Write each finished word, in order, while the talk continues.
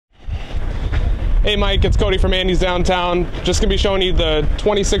Hey Mike, it's Cody from Andy's Downtown. Just gonna be showing you the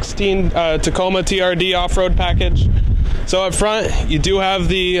 2016 Tacoma TRD off-road package. So up front, you do have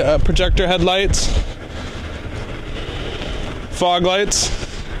the projector headlights, fog lights,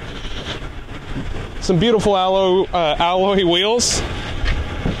 some beautiful alloy wheels.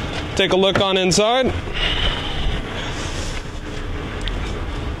 Take a look on inside.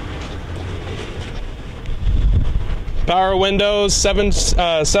 Power windows,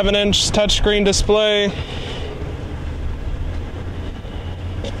 7-inch touchscreen display.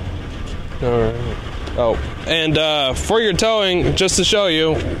 Alright. Oh, and for your towing, just to show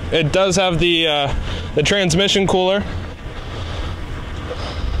you, it does have the transmission cooler.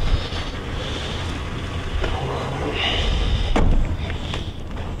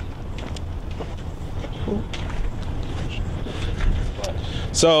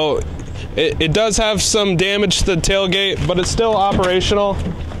 So it does have some damage to the tailgate, but it's still operational.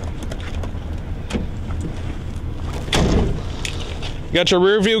 You got your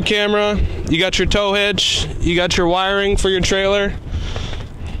rear view camera, you got your tow hitch, you got your wiring for your trailer.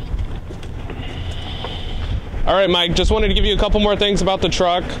 All right, Mike, just wanted to give you a couple more things about the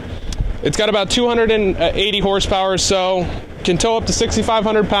truck. It's got about 280 horsepower or so, can tow up to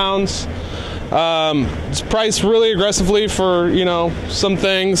 6,500 pounds. It's priced really aggressively for, you know, some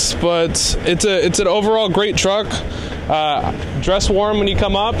things, but it's an overall great truck. Dress warm when you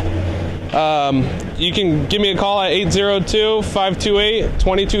come up. You can give me a call at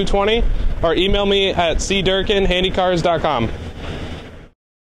 802-528-2220 or email me at cdurkin@handycars.com.